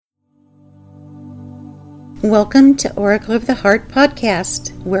Welcome to Oracle of the Heart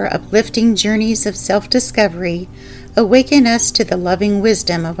podcast, where uplifting journeys of self-discovery awaken us to the loving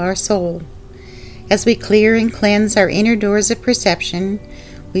wisdom of our soul. As we clear and cleanse our inner doors of perception,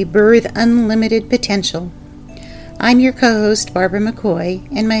 we birth unlimited potential. I'm your co-host, Barbara McCoy,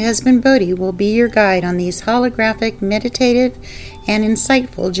 and my husband, Bodhi, will be your guide on these holographic, meditative, and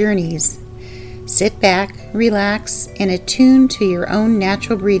insightful journeys. Sit back, relax, and attune to your own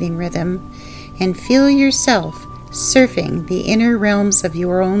natural breathing rhythm, and feel yourself surfing the inner realms of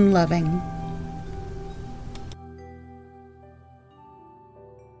your own loving.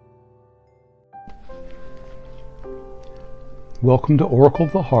 Welcome to Oracle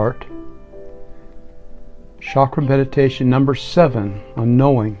of the Heart, Chakra Meditation number 7 on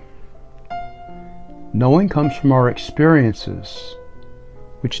knowing. Knowing comes from our experiences,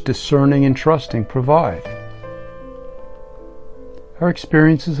 which discerning and trusting provide. Our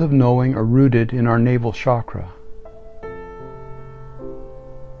experiences of knowing are rooted in our navel chakra.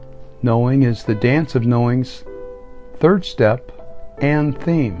 Knowing is the dance of knowing's third step and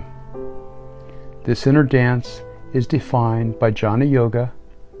theme. This inner dance is defined by Jnana Yoga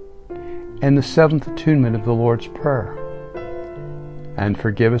and the 7th attunement of the Lord's Prayer. And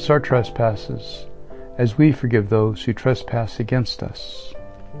forgive us our trespasses, as we forgive those who trespass against us.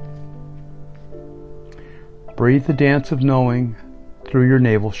 Breathe the dance of knowing through your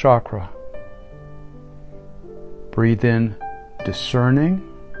navel chakra. Breathe in discerning.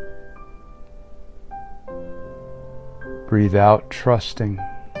 Breathe out trusting.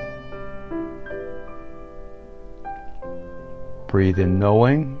 Breathe in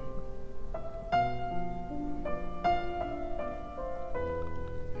knowing.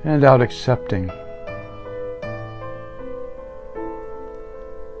 And out accepting.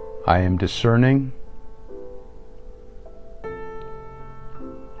 I am discerning.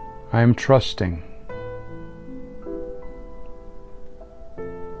 I am trusting.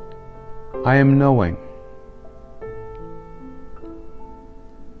 I am knowing.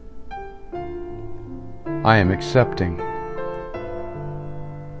 I am accepting.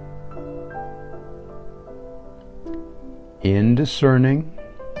 In discerning,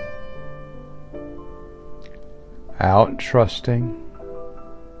 out trusting,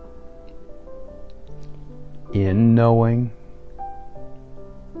 in knowing,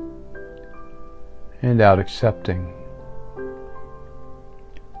 and out accepting.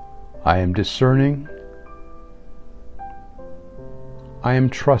 I am discerning. I am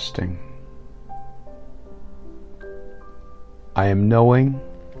trusting. I am knowing.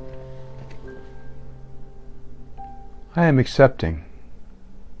 I am accepting.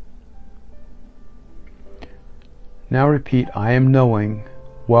 Now repeat I am knowing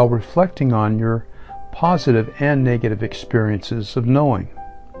while reflecting on your positive and negative experiences of knowing.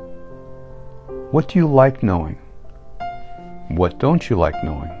 What do you like knowing? What don't you like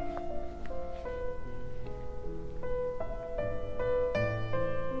knowing?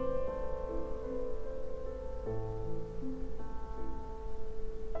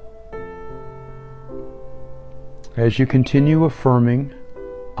 As you continue affirming,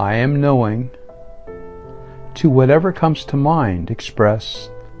 I am knowing, to whatever comes to mind, express,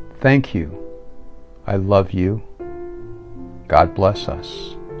 thank you, I love you, God bless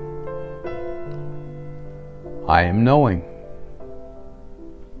us. I am knowing.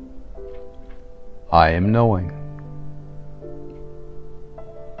 I am knowing.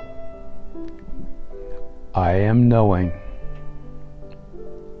 I am knowing.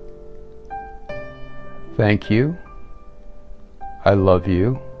 Thank you. I love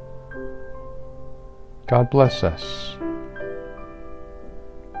you. God bless us.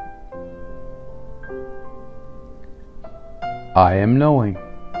 I am knowing.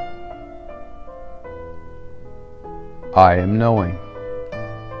 I am knowing.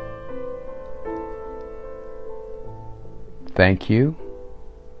 Thank you.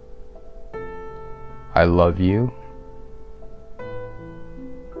 I love you.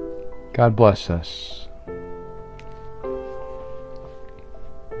 God bless us.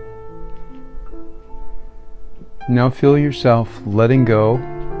 Now feel yourself letting go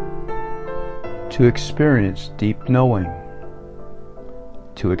to experience deep knowing,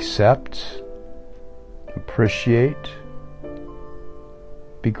 to accept, appreciate,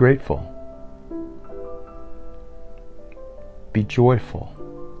 be grateful, be joyful,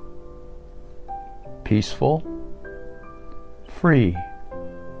 peaceful, free,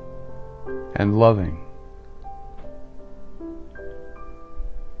 and loving.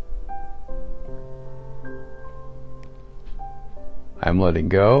 I'm letting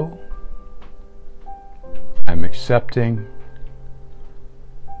go. I'm accepting.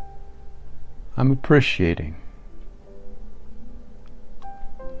 I'm appreciating.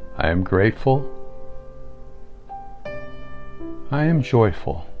 I am grateful. I am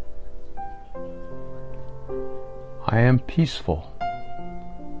joyful. I am peaceful.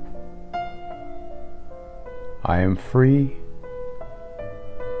 I am free.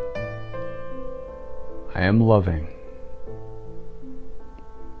 I am loving.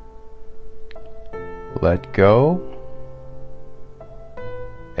 Let go.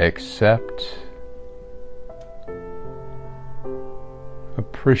 Accept.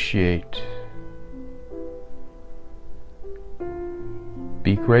 Appreciate.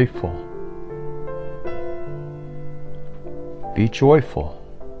 Be grateful. Be joyful.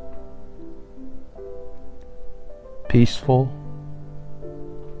 Peaceful.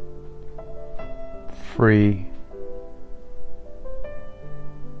 Free.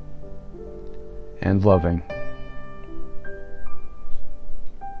 And loving.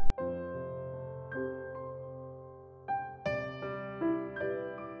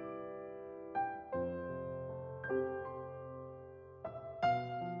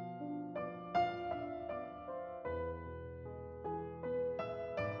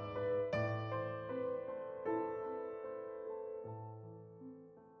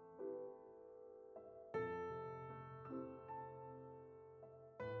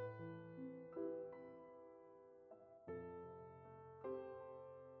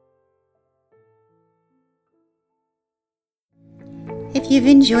 If you've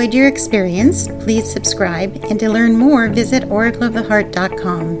enjoyed your experience, please subscribe, and to learn more, visit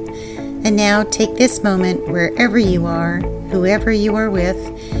oracleoftheheart.com. And now take this moment wherever you are, whoever you are with,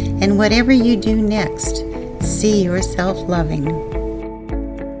 and whatever you do next, see yourself loving.